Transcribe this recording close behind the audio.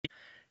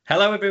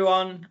Hello,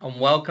 everyone, and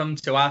welcome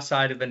to Our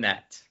Side of the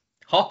Net.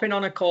 Hopping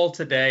on a call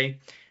today,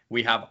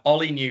 we have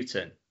Ollie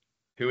Newton,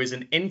 who is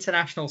an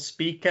international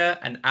speaker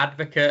and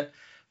advocate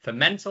for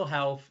mental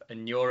health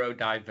and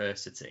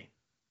neurodiversity,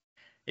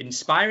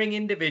 inspiring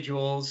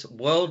individuals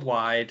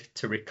worldwide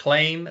to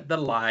reclaim their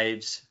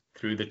lives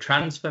through the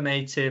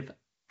transformative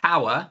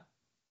power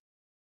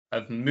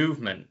of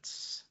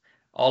movements.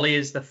 Ollie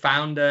is the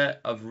founder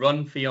of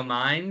Run for Your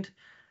Mind,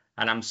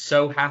 and I'm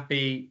so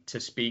happy to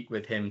speak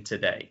with him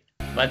today.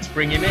 Let's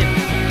bring him in.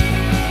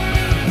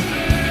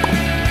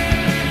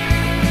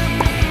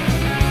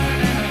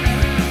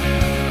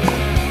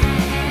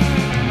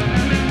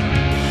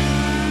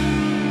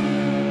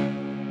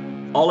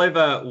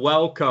 Oliver,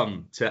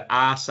 welcome to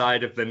Our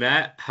Side of the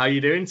Net. How are you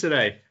doing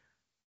today?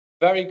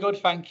 Very good,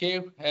 thank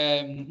you.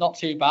 Not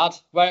too bad.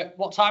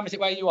 What time is it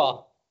where you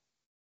are?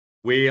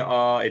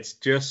 It's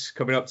just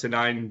coming up to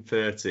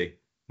 9:30.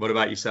 What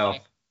about yourself?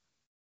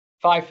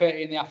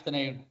 5:30 in the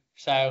afternoon.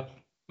 So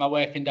my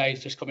working day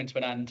is just coming to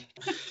an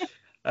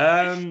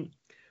end.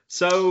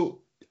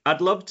 So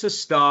I'd love to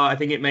start. I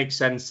think it makes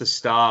sense to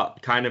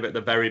start kind of at the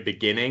very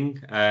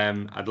beginning.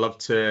 I'd love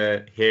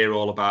to hear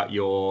all about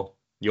your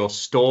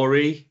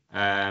story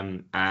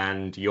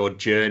and your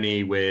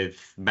journey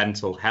with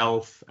mental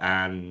health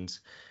and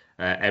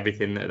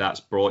everything that's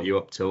brought you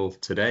up till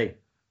today.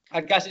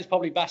 I guess it's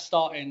probably best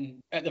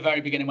starting at the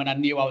very beginning when I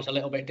knew I was a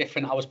little bit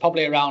different. I was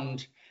probably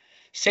around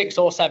 6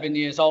 or 7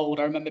 years old.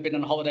 I remember being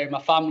on holiday with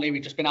my family.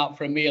 We'd just been out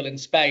for a meal in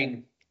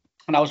Spain,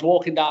 and I was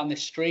walking down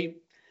this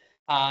street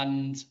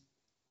and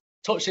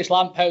touched this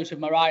lamppost with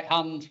my right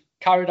hand,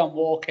 carried on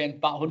walking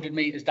about 100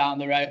 meters down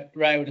the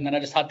road, and then I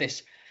just had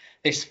this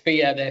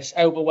fear, this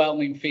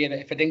overwhelming fear that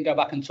if I didn't go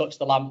back and touch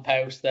the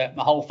lamppost, that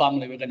my whole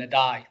family were going to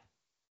die.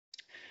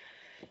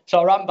 So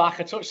I ran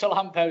back, I touched the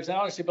lamppost, and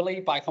I honestly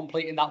believed by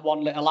completing that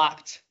one little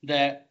act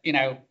that,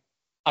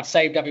 I'd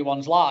saved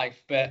everyone's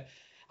life. But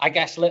I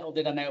guess little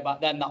did I know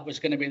back then that was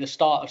going to be the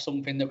start of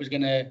something that was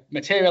going to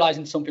materialize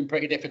into something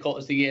pretty difficult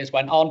as the years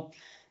went on.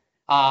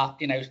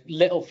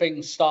 Little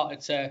things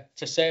started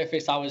to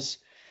surface. I was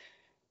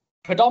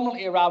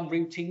predominantly around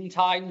routine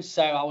times.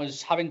 So I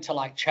was having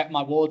to check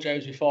my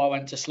wardrobes before I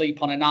went to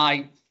sleep on a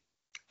night.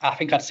 I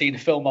think I'd seen a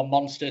film on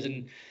monsters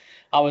and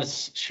I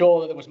was sure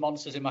that there was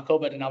monsters in my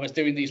cupboard, and I was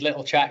doing these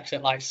little checks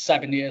at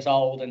 7 years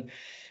old. And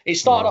it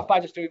started off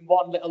by just doing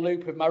one little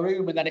loop of my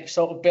room, and then it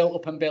sort of built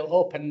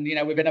up. And,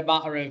 within a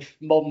matter of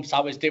months, I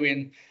was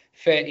doing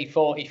 30,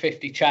 40,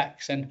 50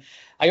 checks. And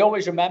I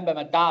always remember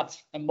my dad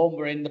and mum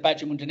were in the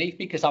bedroom underneath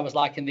me because I was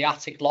in the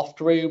attic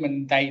loft room,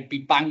 and they'd be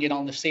banging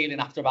on the ceiling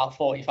after about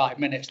 45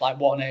 minutes,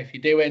 what on earth are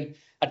you doing?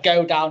 I'd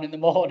go down in the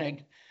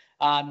morning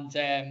and,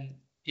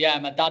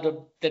 my dad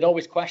did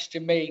always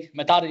question me.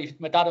 My dad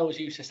always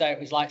used to say it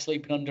was like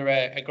sleeping under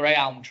a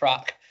greyhound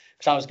track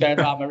because I was going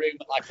around my room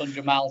at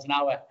 100 miles an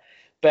hour.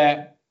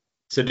 But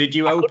so did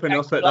you open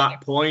up at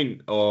that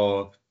point,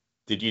 or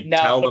did you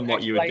tell them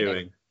what you were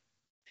doing?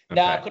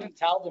 No, I couldn't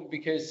tell them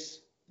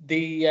because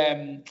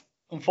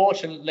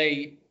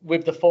unfortunately,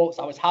 with the thoughts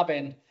I was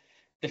having,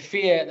 the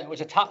fear that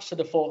was attached to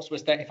the thoughts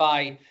was that if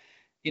I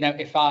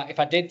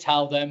did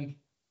tell them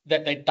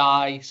that they'd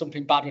die,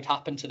 something bad would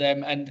happen to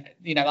them. And,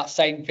 that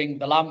same thing with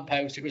the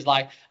lamppost, it was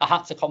I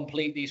had to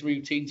complete these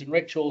routines and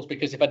rituals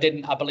because if I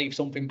didn't, I believe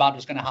something bad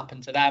was going to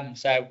happen to them.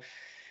 So,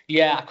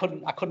 yeah, I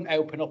couldn't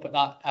open up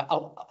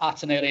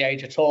at an early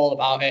age at all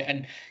about it.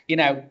 And,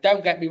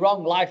 don't get me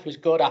wrong, life was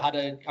good.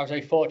 I was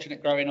very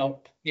fortunate growing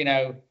up.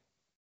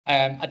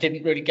 I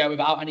didn't really go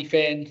without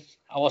anything. It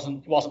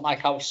wasn't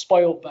like I was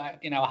spoiled, but,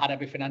 I had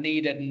everything I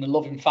needed and a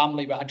loving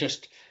family. But I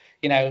just,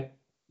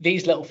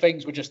 these little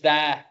things were just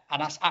there.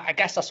 And I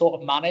guess I sort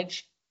of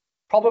managed,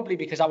 probably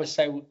because I was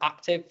so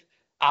active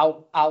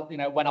out,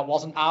 when I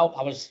wasn't out.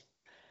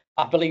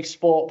 I believe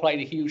sport played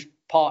a huge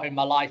part in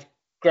my life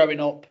growing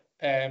up,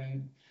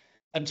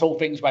 until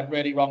things went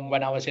really wrong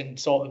when I was in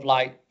sort of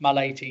my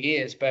later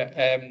years. But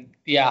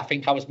I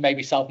think I was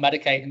maybe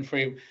self-medicating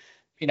through,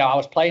 I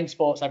was playing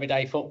sports every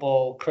day,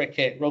 football,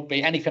 cricket,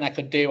 rugby, anything I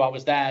could do, I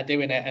was there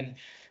doing it. And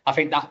I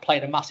think that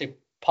played a massive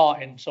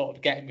part in sort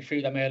of getting me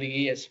through them early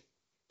years.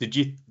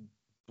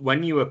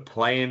 When you were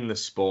playing the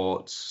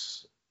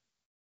sports,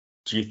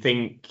 do you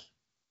think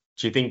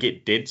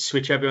it did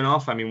switch everyone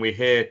off? I mean, we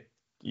hear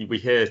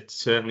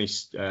certainly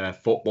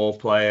football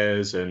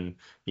players and,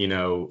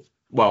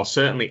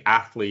 certainly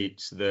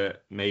athletes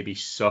that maybe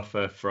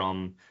suffer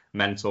from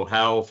mental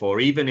health, or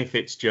even if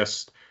it's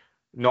just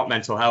not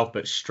mental health,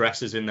 but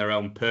stresses in their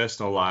own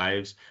personal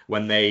lives,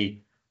 when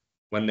they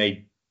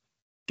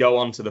go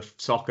onto the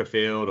soccer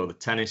field or the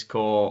tennis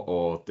court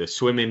or the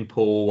swimming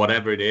pool,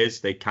 whatever it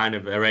is, they kind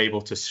of are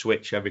able to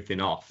switch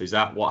everything off. Is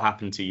that what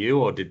happened to you,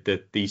 or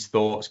did these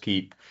thoughts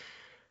keep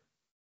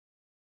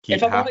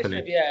if I'm happening?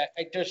 Honest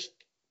with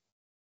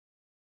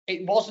you,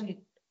 it wasn't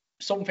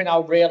something I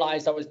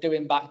realized I was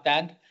doing back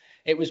then.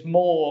 It was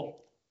more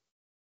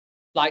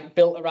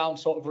built around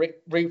sort of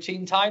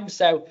routine times.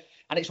 So,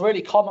 and it's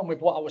really common with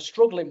what I was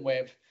struggling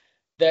with,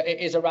 that it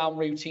is around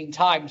routine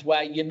times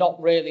where you're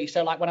not really.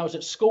 So when I was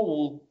at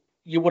school,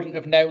 you wouldn't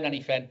have known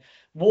anything.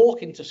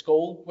 Walking to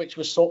school, which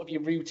was sort of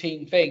your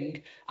routine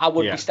thing, I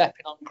would be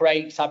stepping on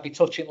crates, I'd be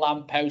touching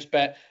lampposts,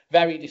 but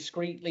very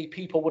discreetly.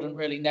 People wouldn't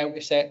really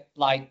notice it.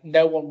 Like,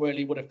 no one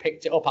really would have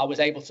picked it up. I was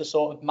able to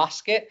sort of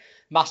mask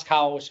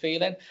how I was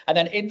feeling. And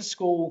then in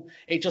school,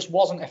 it just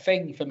wasn't a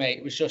thing for me.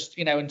 It was just,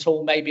 you know,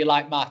 until maybe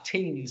like my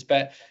teens,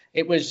 but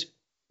it was,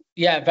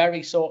 yeah,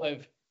 very sort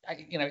of,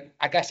 you know,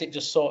 I guess it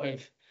just sort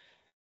of,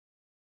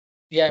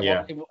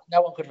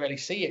 no one could really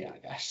see it, I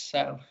guess.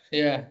 So,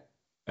 yeah.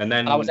 And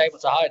then I was able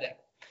to hide it.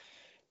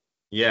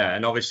 Yeah,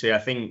 and obviously I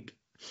think,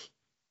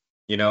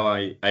 you know,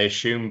 I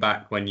assume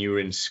back when you were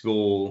in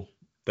school,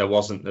 there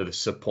wasn't the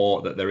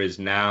support that there is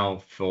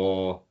now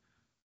for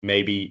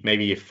maybe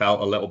you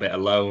felt a little bit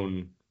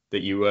alone,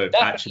 that you were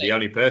actually the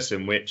only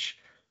person, which,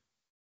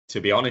 to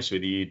be honest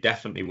with you, you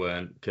definitely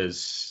weren't,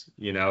 because,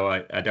 you know,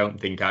 I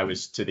don't think I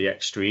was to the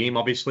extreme,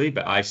 obviously,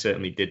 but I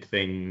certainly did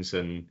things,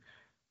 and,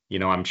 you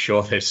know, I'm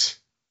sure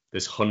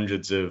there's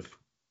hundreds of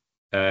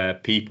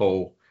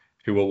people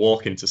who were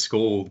walking to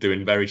school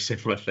doing very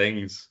similar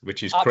things,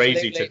 which is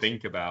crazy to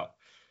think about.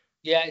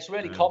 Yeah, it's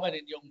really common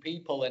in young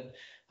people,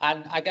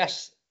 and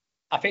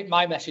I think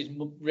my message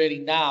really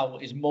now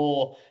is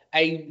more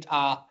aimed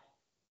at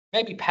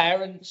maybe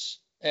parents,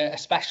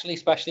 especially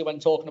when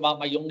talking about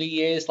my younger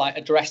years, like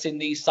addressing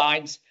these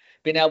signs,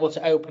 being able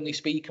to openly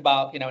speak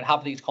about, you know, and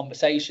have these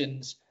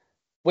conversations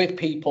with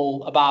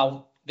people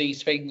about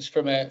these things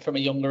from a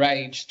younger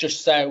age,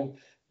 just so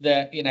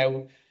that, you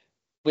know,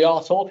 we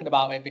are talking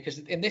about it, because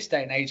in this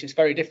day and age, it's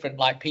very different.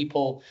 Like,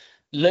 people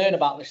learn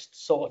about this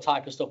sort of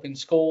type of stuff in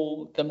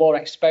school, they're more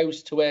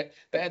exposed to it.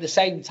 But at the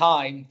same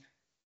time,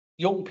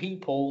 young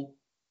people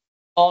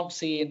aren't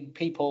seeing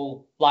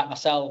people like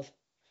myself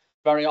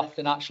very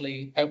often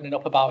actually opening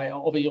up about it,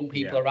 or other young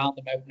people around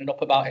them opening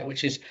up about it,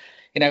 which is,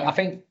 you know, I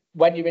think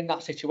when you're in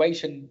that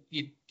situation,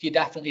 you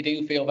definitely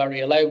do feel very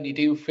alone. You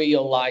do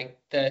feel like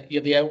that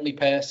you're the only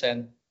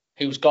person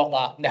who's got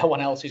that. No one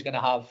else is going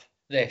to have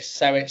this.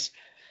 So it's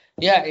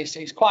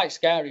quite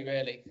scary,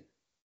 really.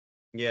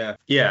 Yeah,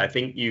 I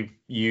think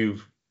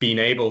you've been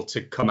able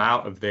to come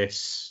out of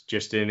this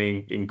just in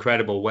an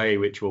incredible way,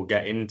 which we'll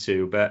get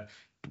into. But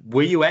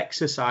were you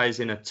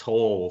exercising at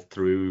all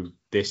through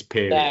this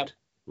period? No,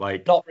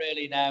 like, not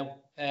really. No.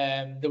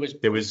 There was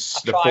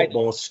the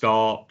football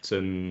stopped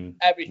and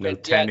everything. no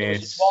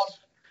tennis.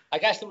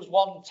 There was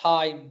one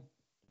time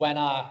when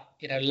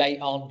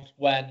late on,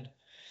 when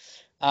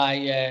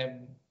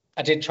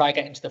I did try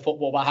get into the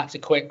football, but I had to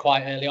quit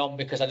quite early on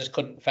because I just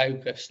couldn't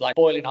focus, like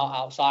boiling hot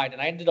outside.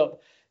 And I ended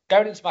up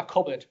going into my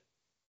cupboard.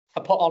 I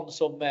put on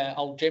some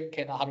old gym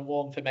kit I hadn't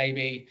worn for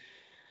maybe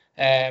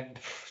 10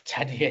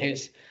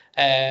 years.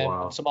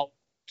 Wow. And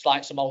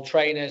some old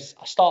trainers.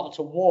 I started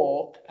to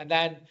walk, and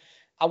then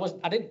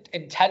I didn't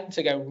intend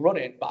to go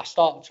running, but I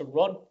started to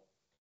run.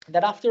 And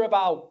then after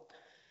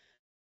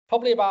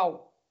probably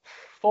about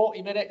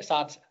 40 minutes,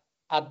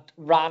 I'd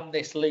ran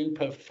this loop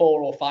of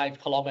 4 or 5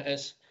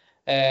 kilometers,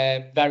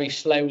 very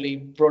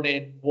slowly,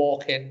 running,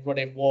 walking.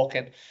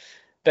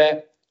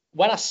 But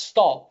when I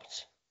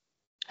stopped,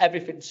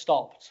 everything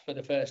stopped for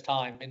the first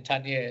time in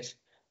 10 years.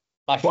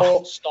 My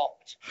thoughts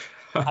stopped,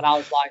 and I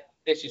was like,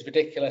 this is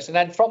ridiculous. And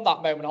then from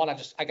that moment on,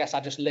 I guess I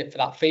just lived for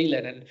that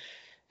feeling,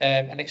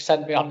 and it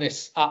sent me on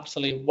this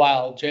absolute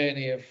wild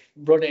journey of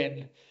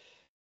running.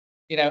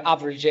 You know,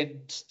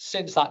 averaging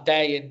since that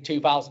day in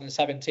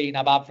 2017,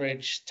 I've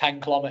averaged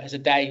 10 kilometers a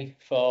day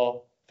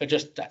for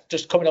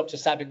just coming up to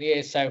 7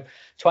 years. So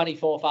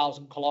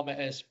 24,000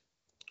 kilometers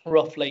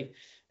roughly.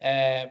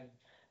 And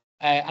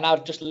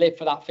I've just lived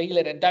for that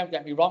feeling. And don't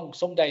get me wrong,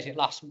 some days it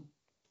lasts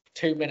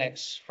 2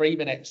 minutes, 3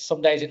 minutes.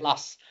 Some days it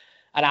lasts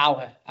an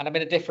hour. And I'm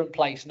in a different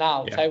place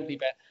now, totally.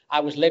 But I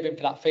was living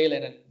for that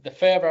feeling. And the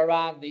further I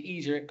ran, the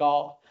easier it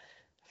got.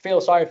 Feel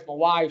sorry for my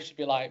wife. She'd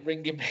be like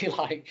ringing me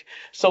like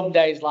some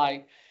days,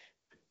 like,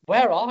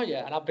 where are you?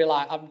 And I'd be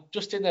like, I'm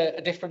just in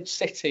a different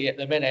city at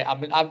the minute.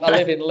 I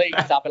live in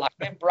Leeds. I'd be like,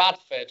 I'm in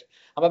Bradford.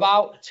 I'm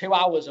about 2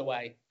 hours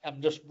away.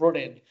 I'm just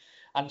running.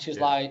 And she's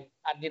like,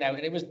 and and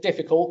it was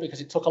difficult because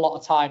it took a lot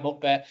of time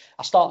up, but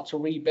I started to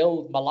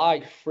rebuild my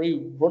life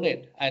through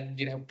running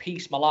and,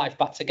 piece my life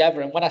back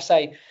together. And when I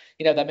say,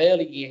 them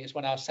early years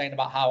when I was saying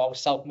about how I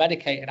was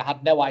self-medicating, I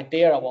had no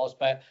idea I was,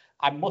 but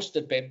I must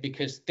have been,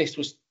 because this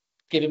was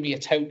giving me a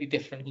totally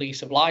different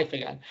lease of life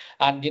again.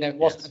 And, it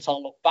wasn't until I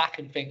look back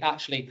and think,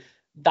 actually,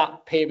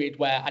 that period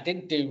where I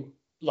didn't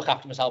look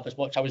after myself as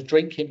much, I was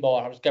drinking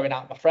more, I was going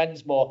out with my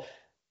friends more,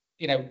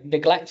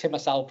 neglecting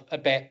myself a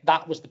bit,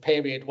 that was the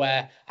period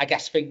where I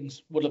guess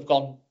things would have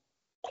gone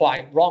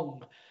quite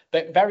wrong.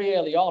 But very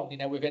early on,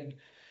 within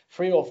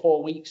 3 or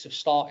 4 weeks of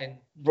starting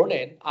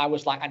running, I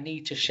was like, I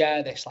need to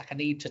share this. Like, I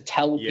need to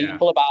tell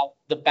people about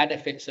the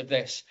benefits of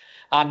this.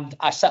 And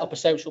I set up a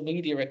social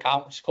media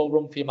account, which is called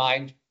Run for Your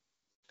Mind.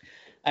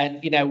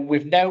 And,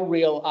 with no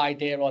real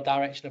idea or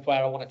direction of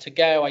where I wanted to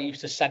go, I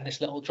used to send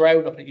this little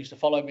drone up, and it used to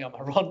follow me on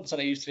my runs,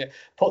 and I used to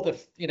put the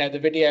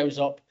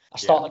videos up. I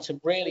started to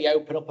really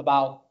open up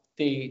about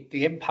the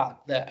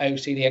impact that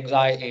OCD,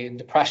 anxiety and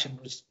depression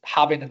was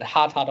having and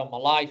had on my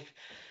life.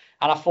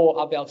 And I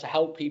thought I'd be able to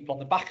help people on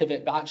the back of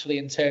it, but actually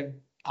in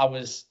turn, I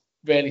was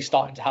really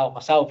starting to help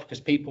myself,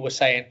 because people were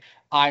saying,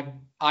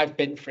 I've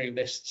been through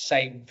this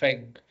same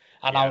thing.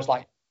 And I was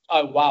like,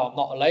 oh wow, I'm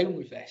not alone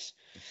with this.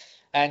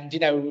 And, you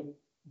know,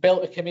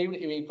 built a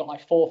community. We've got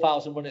like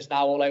 4,000 runners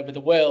now all over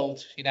the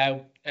world, you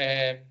know,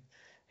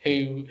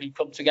 who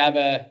come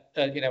together.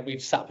 You know,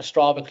 we've set up a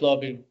Strava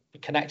club, who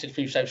connected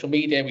through social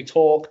media, we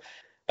talk.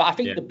 But I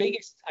think the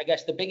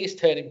biggest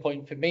turning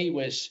point for me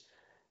was,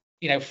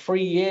 you know,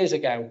 3 years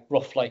ago,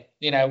 roughly,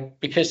 you know,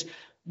 because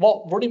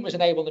what running was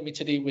enabling me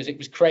to do was, it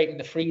was creating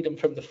the freedom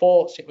from the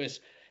thoughts. It was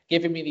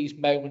giving me these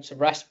moments of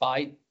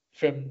respite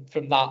from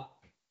that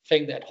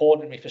thing that had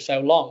haunted me for so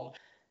long.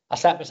 I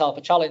set myself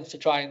a challenge to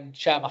try and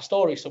share my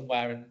story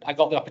somewhere, and I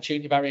got the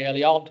opportunity very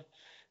early on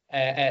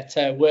at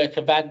a work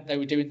event. They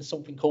were doing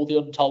something called the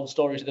Untold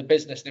Stories of the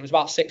Business, and it was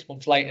about 6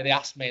 months later they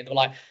asked me, and they were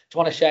like, do you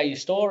want to share your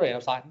story? And I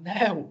was like,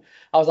 no.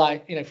 I was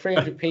like, you know,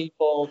 300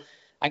 people,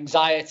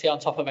 anxiety on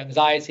top of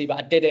anxiety, but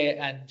I did it.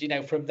 And, you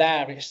know, from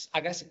there,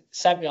 I guess it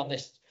sent me on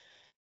this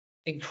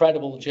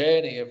incredible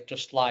journey of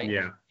just like,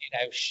 you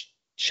know,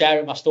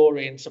 sharing my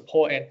story and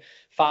supporting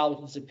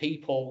thousands of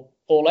people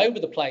all over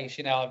the place.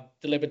 You know,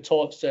 I've delivered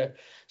talks to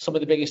some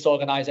of the biggest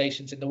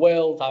organizations in the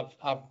world.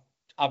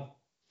 I've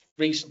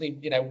recently,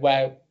 you know,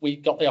 where we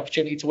got the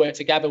opportunity to work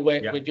together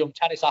with young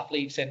tennis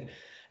athletes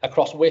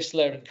across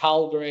Whistler and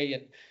Calgary,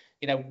 and,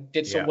 you know,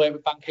 did some work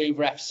with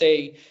Vancouver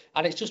FC.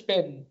 And it's just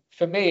been,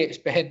 for me, it's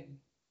been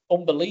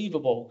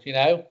unbelievable, you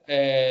know,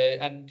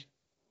 and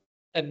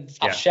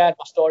I've shared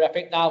my story. I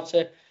think now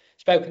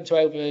spoken to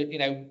over, you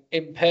know,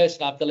 in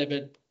person, I've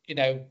delivered, you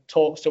know,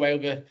 talks to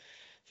over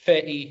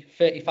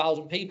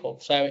 30,000 people.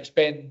 So it's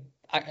been,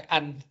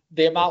 and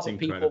the amount of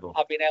people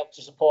I've been able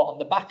to support on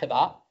the back of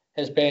that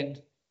has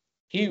been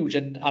huge.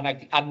 And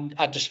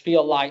I just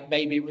feel like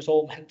maybe it was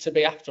all meant to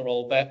be after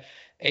all. But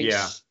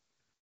it's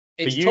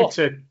tough.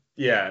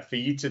 For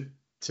you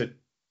to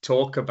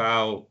talk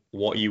about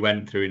what you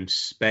went through in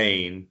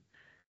Spain,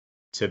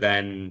 to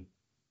then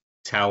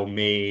tell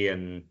me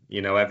and,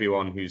 you know,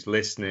 everyone who's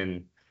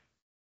listening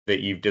that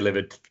you've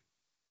delivered,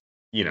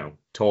 you know,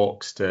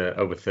 talks to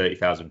over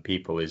 30,000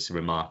 people is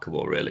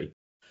remarkable, really.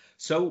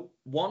 So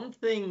one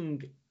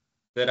thing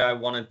that I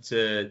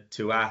wanted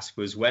to ask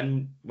was,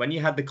 when you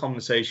had the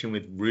conversation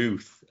with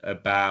Ruth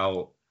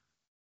about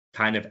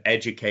kind of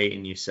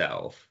educating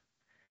yourself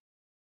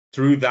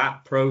through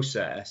that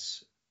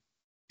process,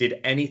 did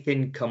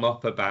anything come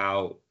up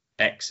about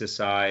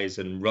exercise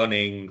and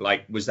running?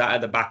 Like, was that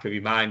at the back of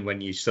your mind when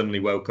you suddenly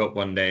woke up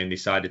one day and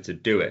decided to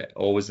do it?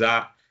 Or was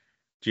that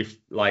just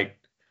like,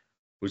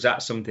 was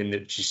that something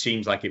that just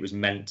seems like it was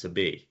meant to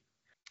be?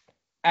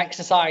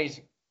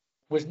 Exercise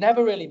was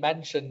never really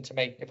mentioned to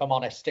me, if I'm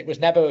honest. It was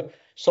never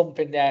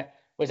something that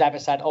was ever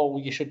said, oh,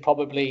 you should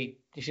probably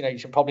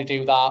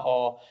do that,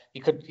 or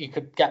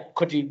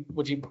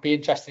would you be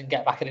interested in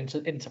getting back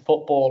into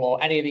football,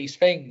 or any of these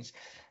things.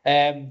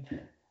 And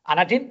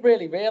I didn't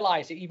really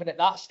realize it, even at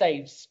that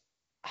stage,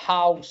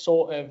 how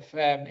sort of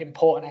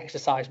important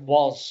exercise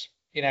was,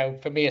 you know,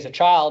 for me as a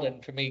child,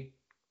 and for me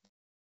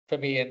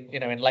in, you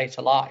know, in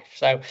later life.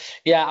 So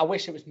yeah, I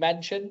wish it was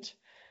mentioned,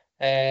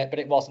 but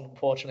it wasn't,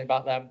 unfortunately,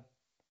 back then.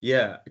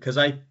 Yeah, because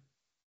I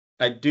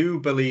do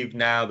believe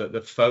now that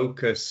the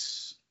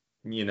focus,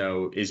 you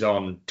know, is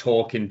on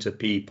talking to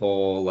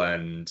people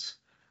and,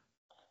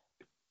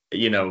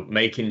 you know,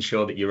 making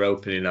sure that you're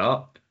opening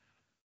up,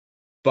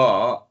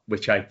 but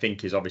which I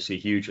think is obviously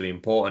hugely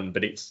important,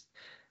 but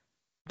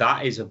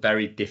that is a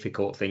very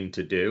difficult thing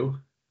to do,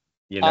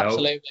 you know.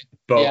 Absolutely.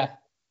 But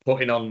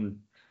putting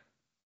on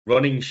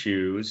running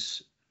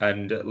shoes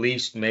and at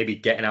least maybe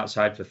getting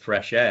outside for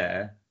fresh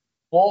air.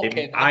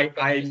 Walking. I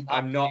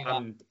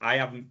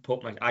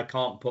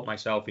can't put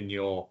myself in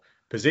your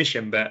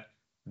position, but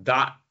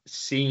that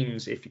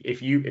seems,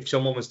 if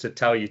someone was to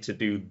tell you to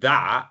do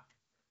that,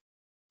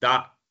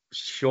 that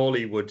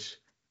surely would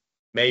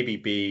maybe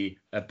be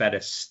a better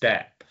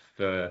step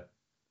for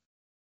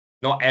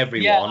not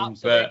everyone,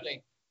 but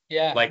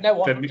like, no,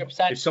 100%. for me,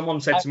 if someone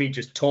said to me,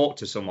 just talk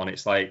to someone,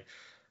 it's like,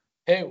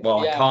 I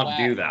can't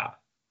do that.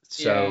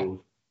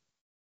 So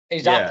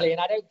exactly. And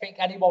I don't think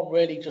anyone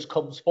really just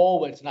comes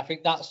forward. And I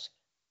think that's,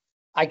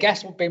 I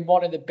guess, been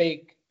one of the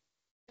big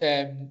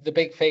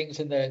things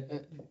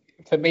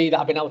for me that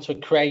I've been able to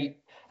create,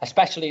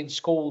 especially in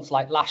schools.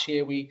 Like last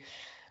year, we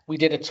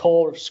did a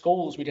tour of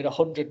schools. We did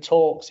 100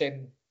 talks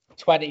in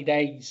 20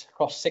 days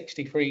across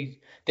 63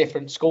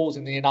 different schools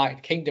in the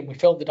United Kingdom. We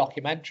filmed a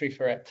documentary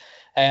for it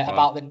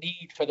about the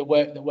need for the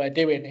work that we're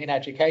doing in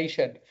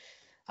education.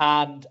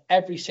 And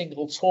every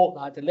single talk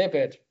that I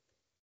delivered,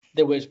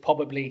 there was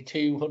probably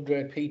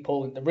 200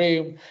 people in the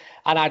room,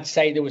 and I'd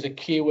say there was a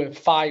queue of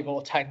 5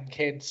 or 10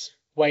 kids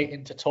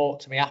waiting to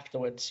talk to me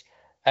afterwards.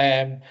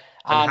 And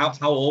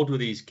how old were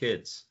these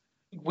kids?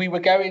 We were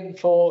going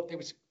for, it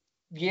was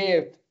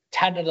year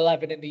 10 and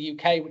 11 in the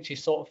UK, which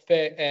is sort of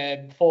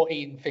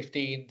 14,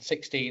 15,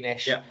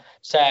 16-ish. Yeah.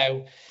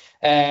 So,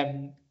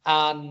 and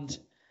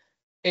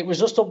it was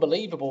just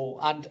unbelievable.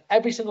 And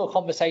every single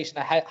conversation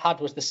I had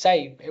was the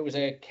same. It was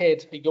a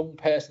young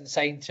person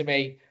saying to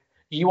me,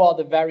 "You are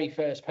the very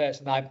first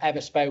person I've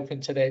ever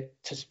spoken to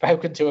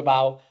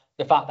about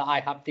the fact that I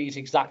have these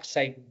exact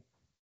same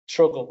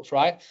struggles,"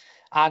 right?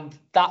 And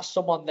that's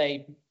someone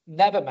they've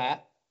never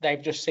met.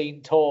 They've just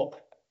seen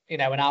talk, an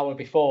hour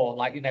before,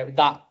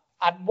 that.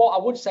 And what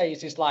I would say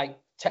is like,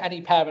 to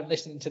any parent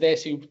listening to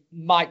this who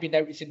might be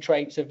noticing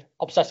traits of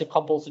obsessive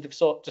compulsive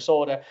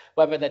disorder,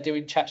 whether they're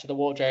doing checks of the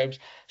wardrobes,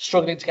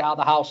 struggling to get out of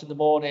the house in the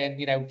morning,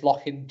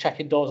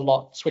 checking doors a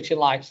lot, switching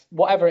lights,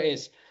 whatever it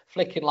is,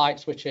 flicking light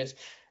switches,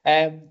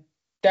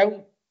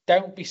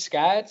 don't be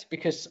scared,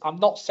 because I'm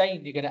not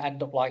saying you're going to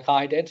end up like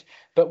I did,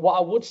 but what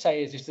I would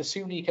say is the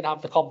sooner you can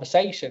have the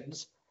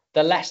conversations,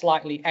 the less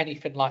likely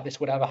anything like this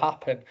would ever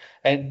happen.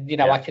 And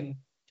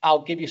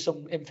I'll give you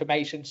some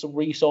information, some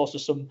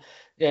resources, some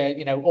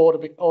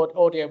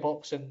audio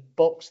books and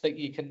books that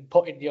you can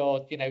put in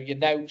your your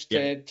notes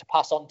to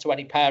pass on to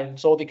any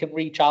parents, or they can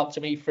reach out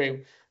to me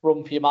through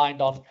Run for Your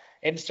Mind on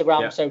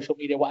Instagram, social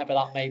media, whatever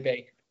that may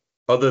be.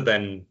 Other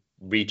than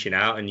reaching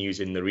out and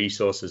using the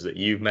resources that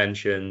you've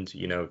mentioned,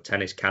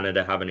 Tennis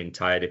Canada have an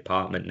entire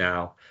department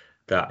now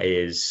that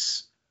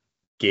is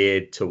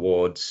geared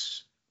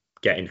towards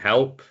getting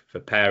help for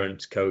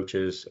parents,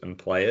 coaches, and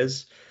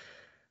players.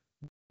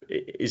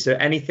 Is there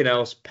anything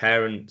else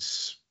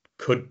parents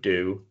could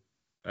do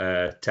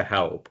to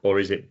help, or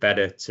is it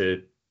better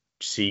to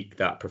seek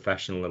that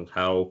professional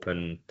help?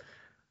 And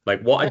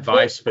what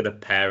advice for the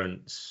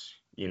parents,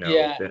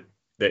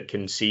 that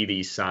can see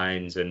these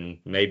signs and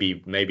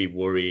maybe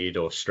worried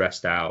or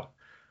stressed out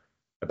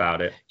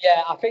about it?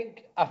 Yeah, I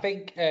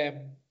think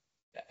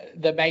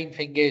the main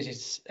thing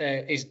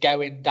is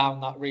going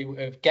down that route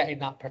of getting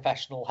that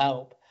professional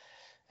help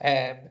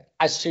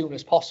as soon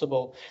as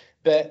possible.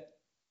 But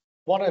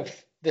one of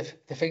the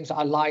things that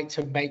I like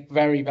to make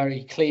very,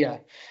 very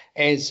clear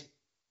is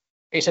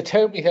it's a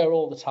term we hear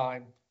all the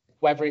time,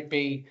 whether it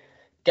be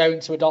going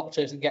to a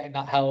doctor's and getting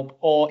that help,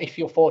 or if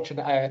you're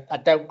fortunate, I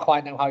don't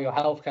quite know how your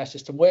healthcare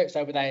system works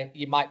over there,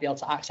 you might be able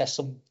to access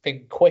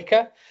something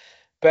quicker.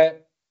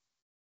 But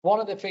one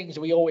of the things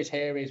we always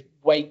hear is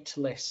wait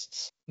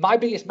lists. My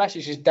biggest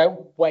message is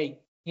don't wait.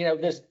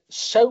 There's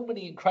so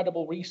many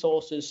incredible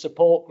resources,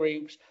 support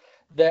groups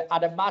that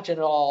I'd imagine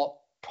are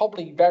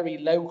probably very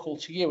local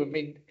to you. I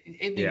mean,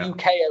 in the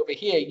UK over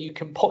here, you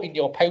can put in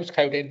your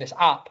postcode in this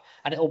app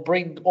and it'll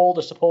bring all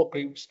the support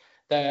groups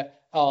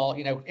that are,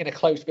 in a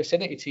close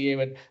vicinity to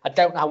you. And I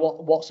don't know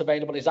what's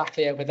available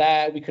exactly over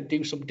there. We could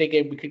do some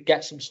digging. We could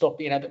get some stuff,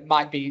 that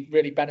might be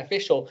really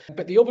beneficial.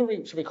 But the other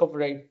route to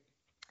recovery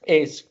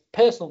is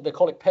personal. They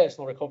call it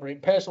personal recovery.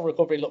 And personal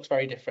recovery looks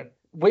very different.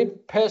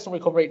 With personal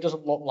recovery, it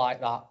doesn't look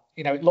like that.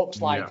 It looks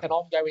like an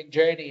ongoing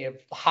journey of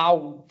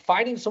how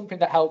finding something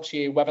that helps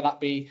you, whether that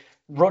be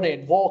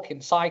running, walking,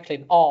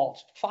 cycling,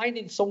 art,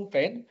 finding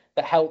something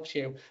that helps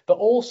you, but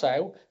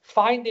also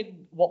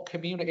finding what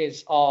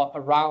communities are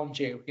around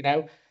you.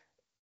 It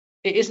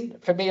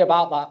isn't for me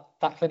about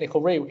that clinical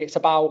route. It's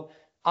about,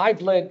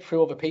 I've learned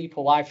through other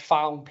people. I've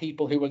found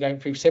people who were going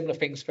through similar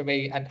things for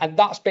me. And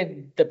that's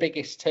been the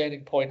biggest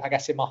turning point, I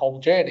guess, in my whole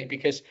journey,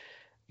 because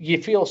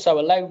you feel so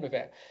alone with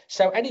it.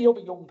 So any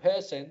other young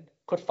person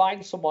could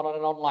find someone on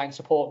an online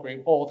support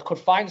group, or could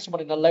find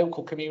someone in a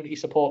local community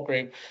support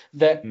group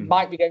that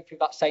might be going through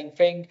that same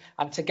thing.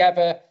 And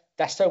together,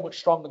 they're so much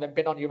stronger than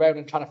being on your own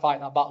and trying to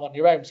fight that battle on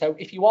your own. So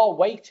if you are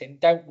waiting,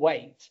 don't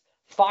wait.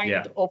 Find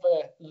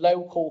other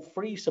local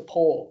free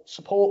support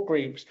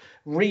groups,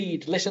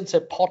 read, listen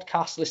to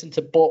podcasts, listen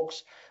to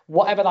books,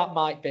 whatever that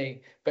might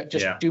be. But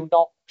just do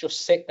not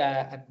just sit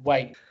there and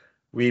wait.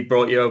 We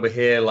brought you over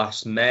here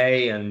last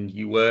May and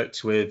you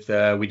worked with,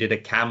 we did a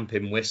camp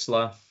in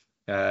Whistler.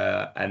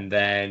 And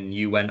then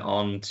you went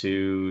on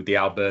to the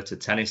Alberta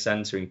Tennis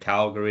Centre in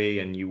Calgary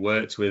and you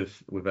worked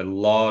with a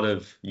lot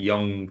of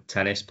young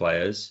tennis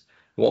players.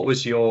 What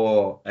was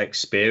your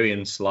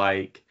experience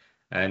like,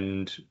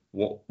 and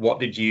what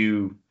did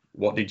you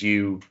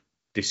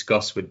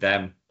discuss with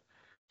them?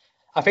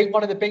 I think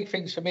one of the big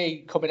things for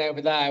me coming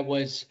over there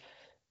was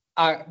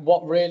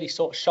what really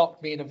sort of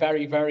shocked me in a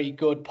very, very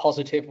good,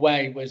 positive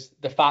way was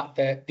the fact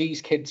that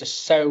these kids are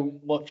so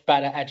much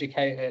better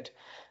educated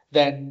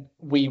than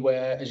we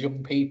were as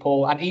young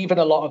people, and even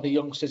a lot of the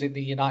youngsters in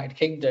the United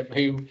Kingdom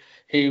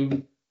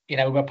who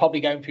were probably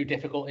going through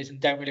difficulties and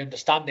don't really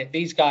understand it.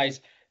 These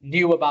guys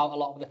knew about a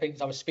lot of the things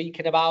I was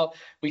speaking about.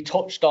 We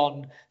touched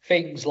on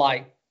things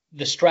like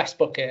the stress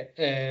bucket.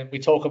 We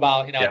talk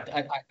about,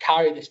 I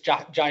carry this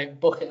giant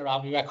bucket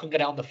around me. I couldn't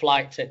get it on the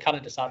flight to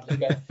Canada, sadly.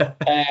 But,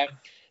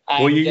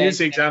 well, you used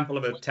the example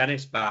of a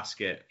tennis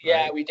basket. Right?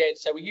 Yeah, we did.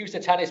 So we used a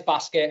tennis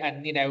basket,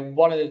 and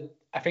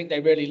I think they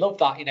really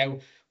loved that.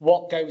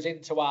 What goes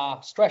into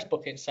our stress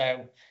bucket.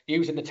 So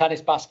using the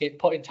tennis basket,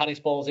 putting tennis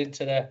balls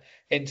into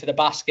the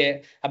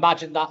basket.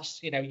 Imagine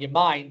that's your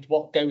mind.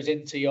 What goes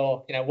into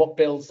your what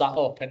builds that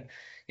up. And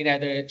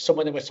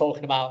someone that we're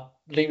talking about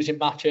losing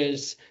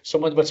matches.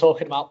 Someone we're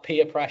talking about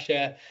peer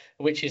pressure,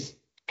 which is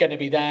going to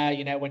be there.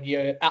 When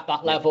you're at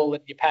that level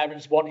and your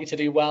parents want you to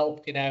do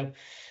well.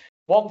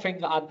 one thing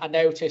that I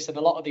noticed, and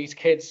a lot of these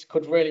kids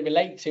could really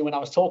relate to when I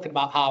was talking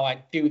about how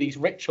I do these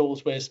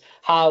rituals, was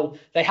how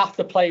they have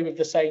to play with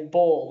the same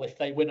ball if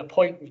they win a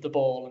point with the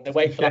ball and they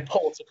wait for that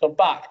ball to come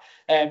back.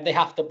 They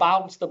have to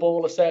bounce the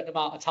ball a certain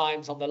amount of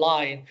times on the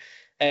line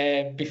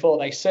before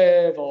they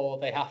serve, or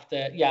they have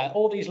to,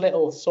 all these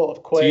little sort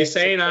of quirks. So you're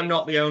saying I'm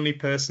not the only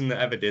person that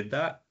ever did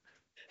that?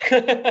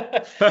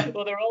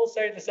 Well, they're all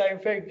saying the same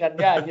thing, and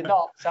yeah, you're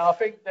not. So I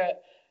think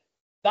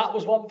that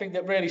was one thing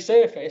that really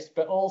surfaced,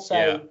 but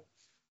also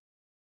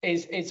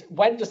is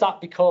when does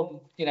that become,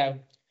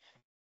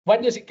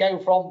 when does it go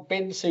from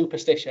being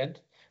superstition?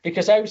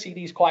 Because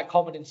OCD is quite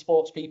common in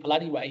sports people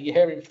anyway. You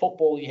hear in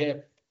football, you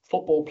hear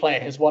football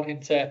players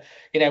wanting to,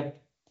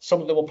 some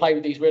of them will play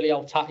with these really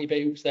old tatty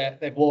boots that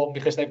they've worn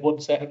because they've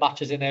won certain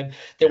matches in them.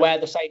 They wear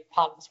the same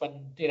pants when,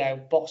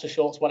 boxer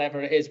shorts,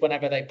 whatever it is,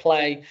 whenever they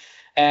play.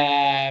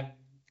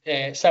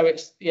 So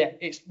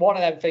it's one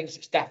of them things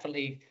that's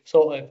definitely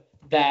sort of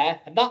there,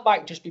 and that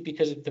might just be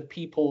because of the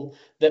people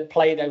that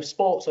play those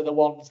sports are the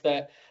ones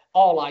that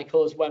are like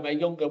us when we're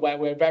younger, where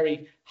we're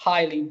very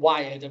highly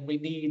wired and we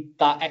need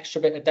that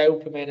extra bit of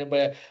dopamine, and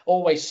we're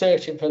always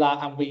searching for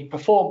that, and we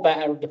perform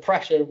better under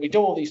pressure, and we do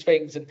all these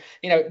things, and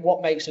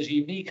what makes us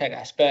unique, I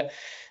guess. But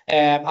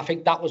I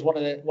think that was one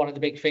of the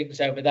big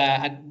things over there.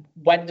 And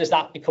when does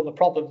that become a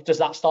problem? Does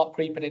that start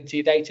creeping into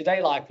your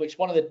day-to-day life? Which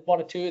one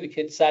or two of the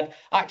kids said,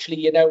 actually,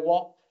 you know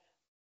what?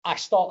 I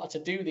started to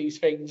do these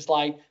things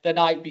like the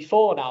night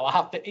before now. I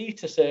have to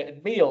eat a certain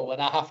meal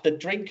and I have to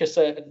drink a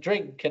certain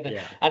drink. And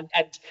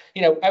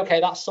okay,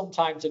 that's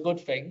sometimes a good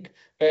thing.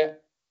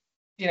 But,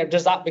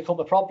 does that become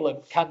a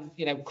problem?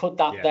 Could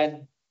that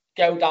then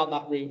go down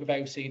that route of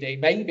OCD?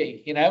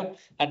 Maybe,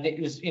 and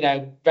it was,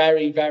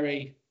 very,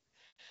 very,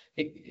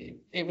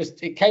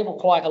 it came up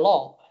quite a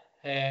lot.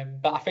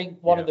 But I think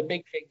one of the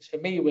big things for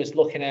me was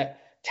looking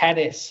at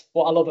tennis.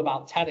 What I love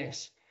about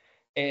tennis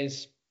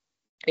is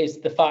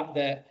the fact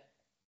that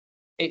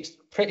it's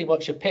pretty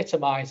much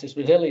epitomizes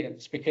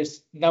resilience,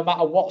 because no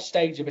matter what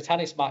stage of a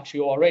tennis match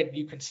you are in,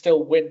 you can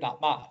still win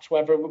that match.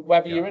 Whether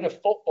you're in a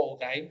football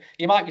game,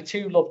 you might be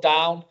 2-0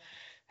 down.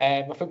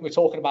 I think we're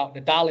talking about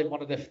Nadal in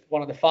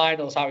one of the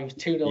finals, how he was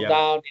 2-0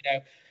 down.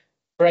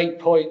 Great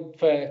point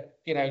for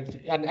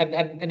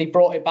and he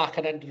brought it back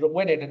and ended up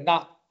winning, and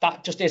that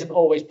just isn't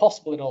always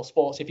possible in all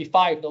sports. If you're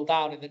 5-0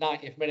 down in the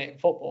 90th minute in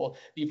football,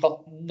 you've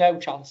got no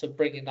chance of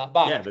bringing that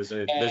back. Yeah,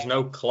 there's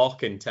no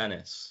clock in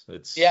tennis.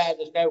 There's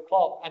no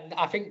clock, and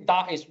I think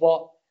that is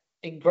what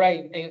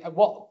ingrained in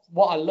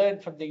what I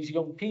learned from these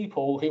young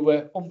people who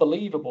were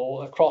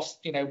unbelievable across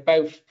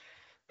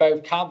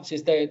both camps,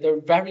 is they're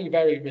very,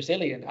 very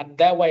resilient, and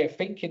their way of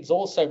thinking is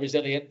also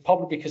resilient,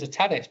 probably because of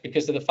tennis,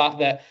 because of the fact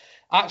that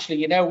actually,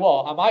 you know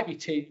what, I might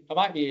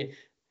be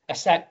a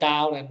set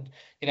down, and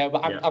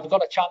but I've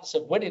got a chance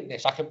of winning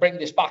this. I can bring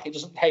this back. It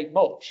doesn't take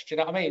much. Do you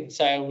know what I mean?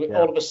 So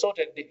all of a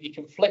sudden you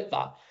can flip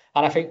that,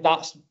 and I think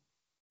that's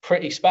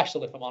pretty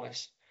special, if I'm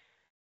honest.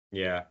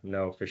 Yeah,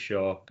 no, for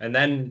sure. And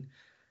then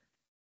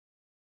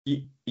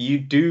you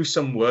do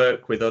some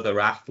work with other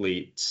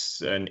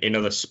athletes and in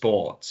other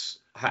sports.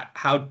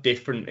 How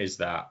different is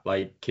that?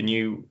 Like, can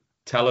you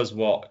tell us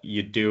what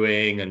you're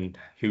doing and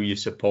who you're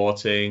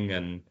supporting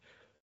and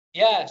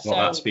what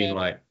that's been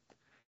like?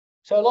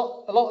 So a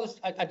lot of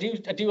I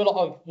do a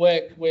lot of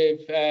work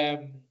with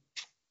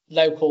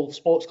local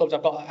sports clubs.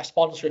 I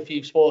sponsor a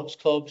few sports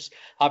clubs.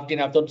 I've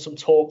done some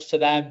talks to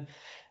them,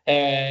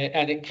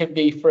 and it can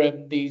be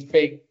from these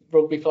big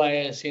rugby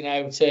players, to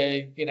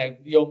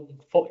young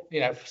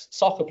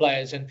soccer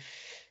players, and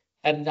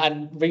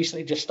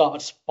recently just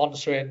started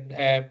sponsoring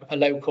a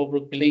local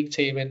rugby league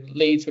team in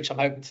Leeds, which I'm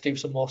hoping to do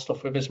some more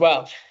stuff with as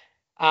well.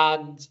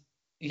 And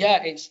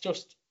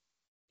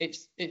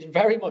it's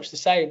very much the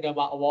same no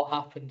matter what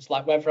happens,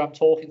 like whether I'm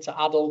talking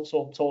to adults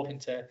or I'm talking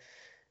to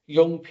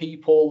young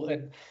people,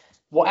 and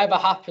whatever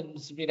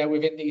happens,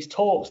 within these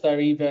talks,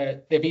 they've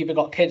either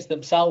got kids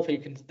themselves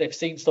they've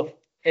seen stuff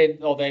in,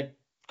 or they've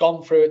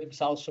gone through it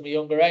themselves from a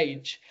younger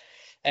age.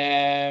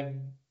 I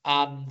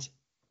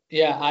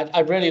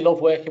really love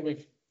working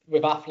with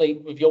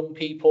young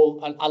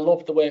people. I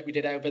love the work we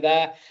did over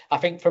there. I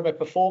think from a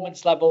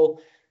performance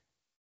level,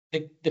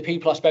 the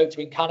people I spoke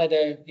to in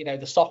Canada,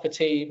 the soccer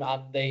team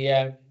and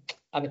the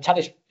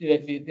tennis,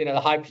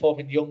 the high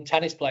performing young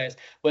tennis players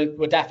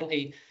were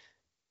definitely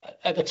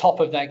at the top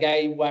of their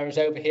game, whereas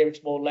over here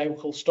it's more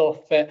local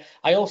stuff. But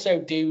I also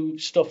do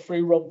stuff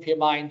through Run for Your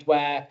Mind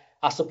where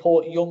I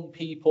support young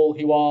people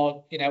who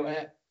are,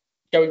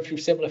 going through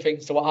similar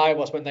things to what I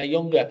was when they're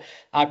younger.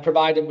 I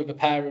provide them with a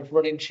pair of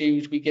running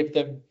shoes. We give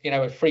them, a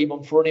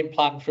 3-month running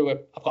plan I've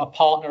got a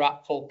partner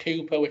app called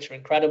Cooper, which are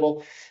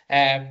incredible.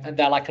 And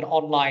they're like an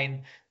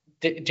online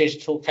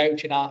digital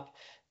coaching app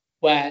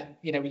where,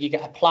 you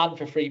get a plan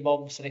for 3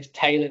 months and it's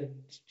tailored,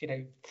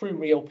 through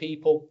real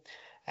people.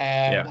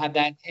 And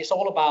then it's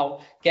all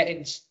about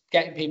getting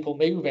people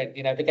moving,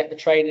 they get the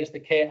trainers, the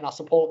kit, and I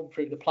support them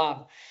through the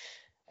plan.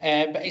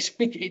 But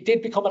it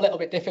did become a little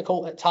bit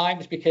difficult at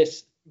times,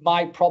 because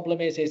my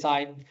problem is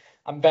I'm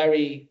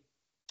very,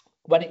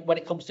 when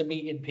it comes to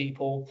meeting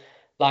people,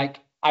 like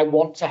I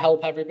want to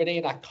help everybody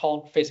and I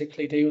can't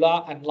physically do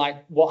that. And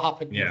like what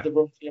happened with the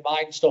Run for Your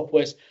Mind stuff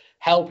was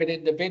helping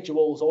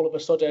individuals. All of a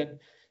sudden,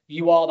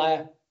 you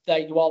are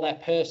their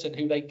person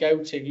who they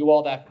go to. You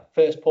are their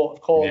first port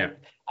of call. Yeah.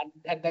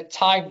 And at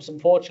times,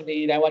 unfortunately,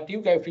 you know, I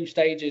do go through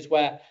stages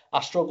where I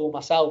struggle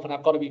myself, and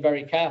I've got to be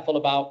very careful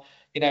about,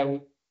 you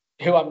know,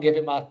 who I'm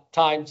giving my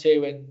time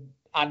to,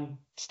 and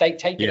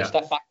taking a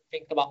step back and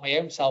thinking about my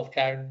own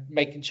self-care and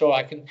making sure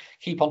I can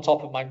keep on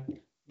top of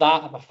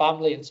that and my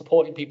family and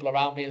supporting people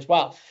around me as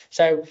well.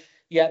 So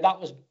yeah,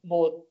 that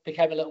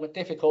became a little bit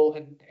difficult,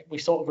 and we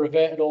sort of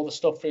reverted all the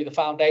stuff through the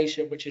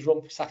foundation, which is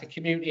run, it's like a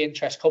community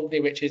interest company,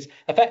 which is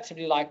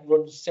effectively like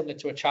runs similar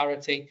to a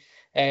charity.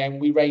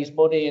 And we raise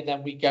money and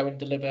then we go and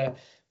deliver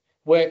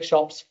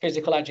workshops,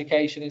 physical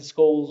education in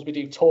schools. We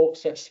do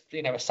talks at,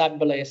 you know,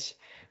 assemblies.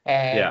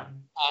 And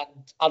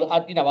I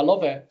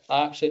love it.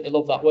 I absolutely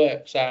love that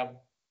work. So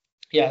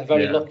yeah,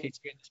 very lucky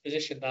to be in this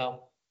position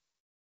now.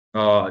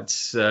 Oh,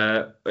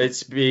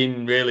 it's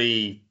been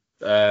really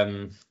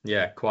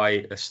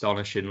quite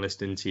astonishing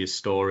listening to your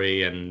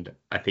story, and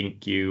I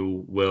think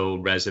you will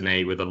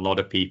resonate with a lot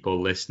of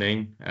people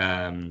listening.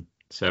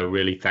 So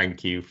really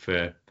thank you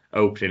for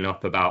opening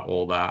up about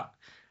all that.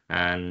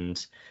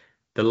 And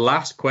the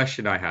last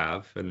question I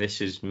have, and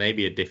this is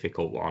maybe a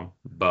difficult one,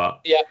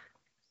 but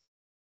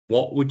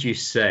what would you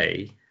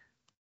say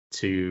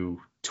to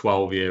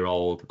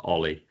 12-year-old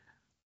Ollie?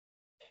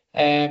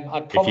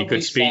 I'd probably if you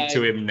could speak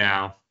to him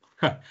now.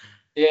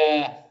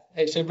 Yeah,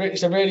 it's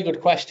a really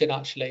good question,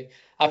 actually.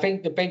 I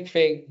think the big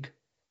thing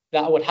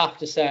that I would have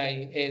to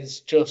say is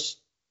just,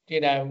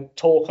 you know,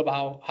 talk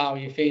about how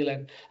you're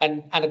feeling.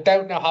 And I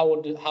don't know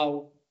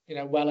how you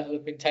know, well it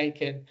have been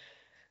taken.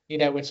 You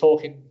know, we're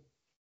talking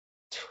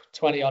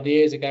 20 odd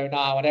years ago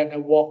now. I don't know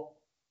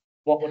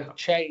what would have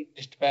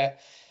changed, but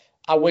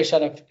I wish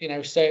I'd have, you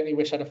know, certainly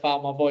wish I'd have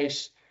found my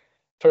voice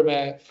from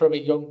a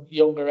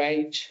younger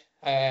age.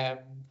 And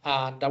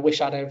I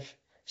wish I'd have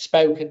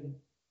spoken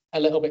a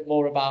little bit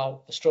more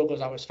about the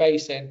struggles I was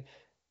facing,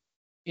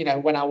 you know,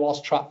 when I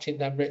was trapped in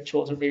them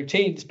rituals and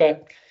routines.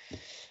 But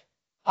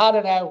I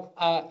don't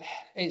know.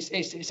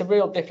 It's a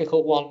real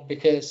difficult one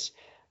because,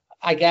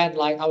 again,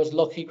 like I was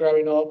lucky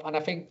growing up, and I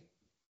think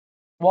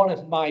one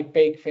of my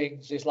big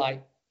things is,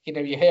 like, you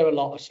know, you hear a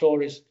lot of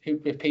stories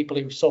with people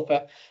who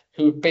suffer,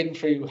 who've been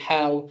through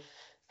hell,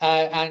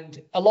 and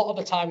a lot of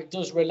the time it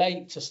does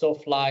relate to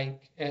stuff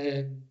like,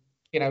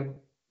 you know,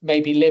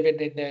 maybe living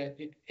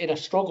in a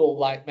struggle,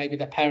 like maybe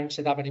their parents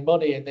didn't have any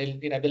money and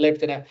they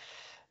lived in a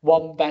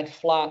one bed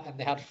flat and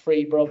they had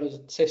three brothers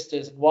and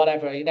sisters and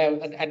whatever, you know,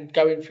 and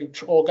going through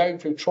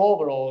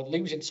trauma or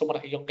losing someone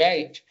at a young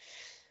age.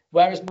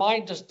 Whereas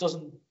mine just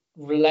doesn't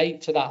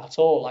relate to that at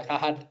all. Like I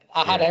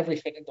had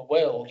everything in the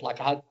world.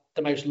 Like I had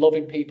the most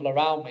loving people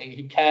around me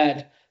who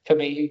cared for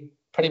me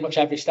pretty much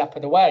every step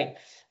of the way.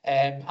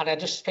 And I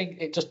just think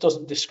it just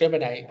doesn't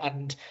discriminate.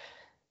 And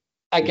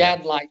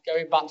again, like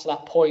going back to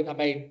that point I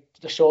made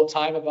a short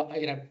time about,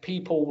 you know,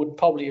 people would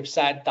probably have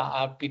said that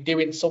I'd be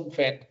doing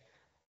something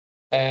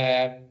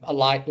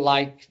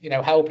like, you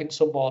know, helping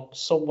someone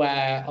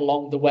somewhere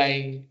along the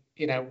way.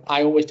 You know,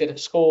 I always did at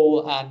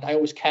school and I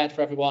always cared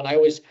for everyone. I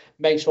always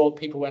made sure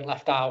people weren't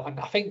left out. And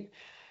I think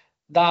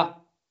that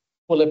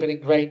will have been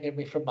ingrained in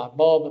me from my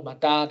mum and my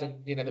dad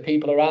and, you know, the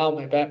people around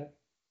me. But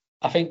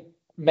I think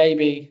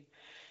maybe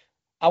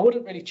I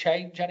wouldn't really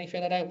change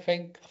anything. I don't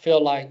think. I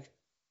feel like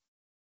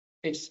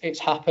it's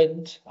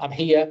happened. I'm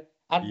here,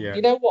 and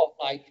you know what?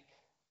 Like,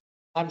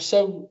 I'm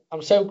so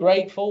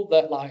grateful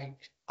that, like,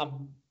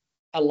 I'm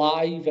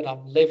alive and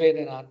I'm living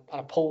and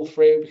I pull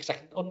through, because I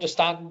can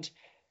understand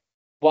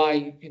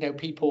why, you know,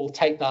 people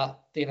take that,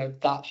 you know,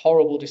 that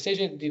horrible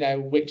decision, you know,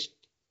 which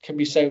can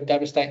be so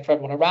devastating for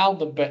everyone around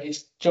them. But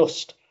it's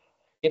just,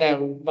 you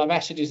know, my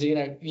message is, you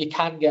know, you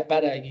can get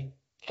better. You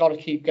got to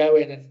keep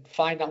going and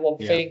find that one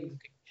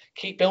thing,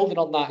 keep building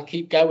on that and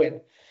keep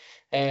going.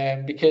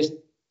 Because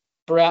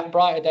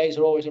brighter days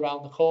are always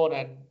around the corner,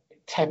 and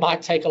it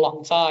might take a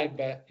long time,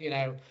 but, you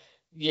know,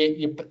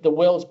 the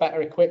world's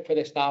better equipped for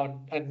this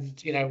now,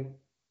 and you know,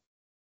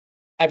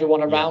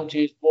 everyone around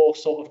you is more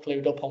sort of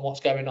clued up on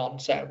what's going on.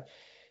 So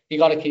you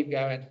got to keep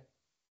going.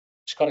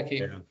 Just got to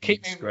keep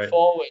moving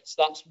forwards.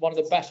 That's one of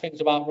the best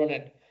things about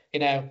running. You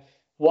know,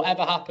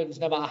 whatever happens,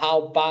 no matter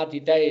how bad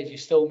your day is, you're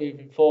still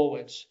moving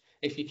forwards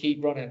if you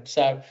keep running.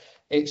 So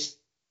it's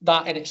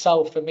that in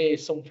itself for me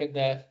is something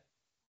that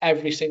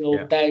every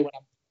single day when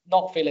I'm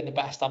not feeling the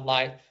best, I'm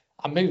like,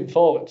 I'm moving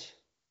forwards.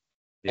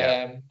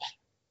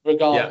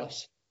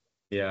 Regardless.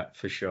 Yeah,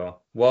 for sure.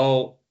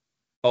 Well,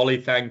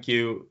 Ollie, thank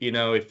you. You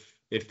know,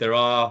 if there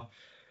are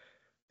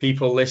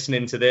people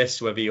listening to this,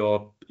 whether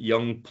you're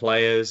young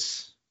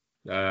players,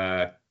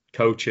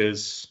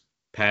 coaches,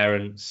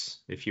 parents,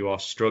 if you are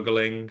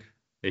struggling,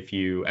 if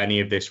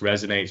any of this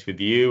resonates with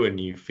you and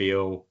you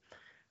feel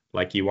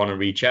like you want to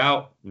reach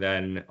out,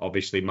 then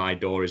obviously my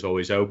door is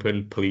always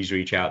open. Please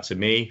reach out to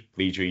me.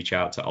 Please reach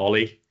out to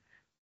Ollie,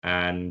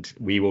 and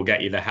we will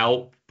get you the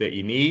help that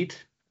you need.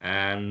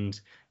 And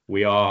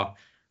we are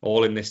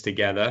all in this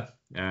together,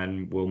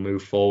 and we'll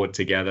move forward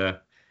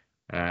together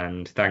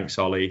And thanks,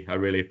 Ollie. I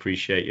really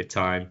appreciate your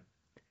time.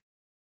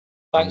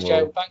 Thanks,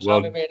 Joe. Thanks for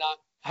having me. And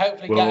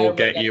hopefully we'll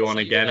get you on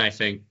again, I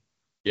think.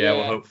 Yeah, Yeah,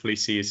 we'll hopefully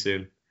see you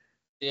soon.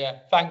 Yeah,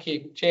 thank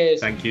you. Cheers.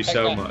 Thank you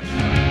so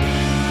much.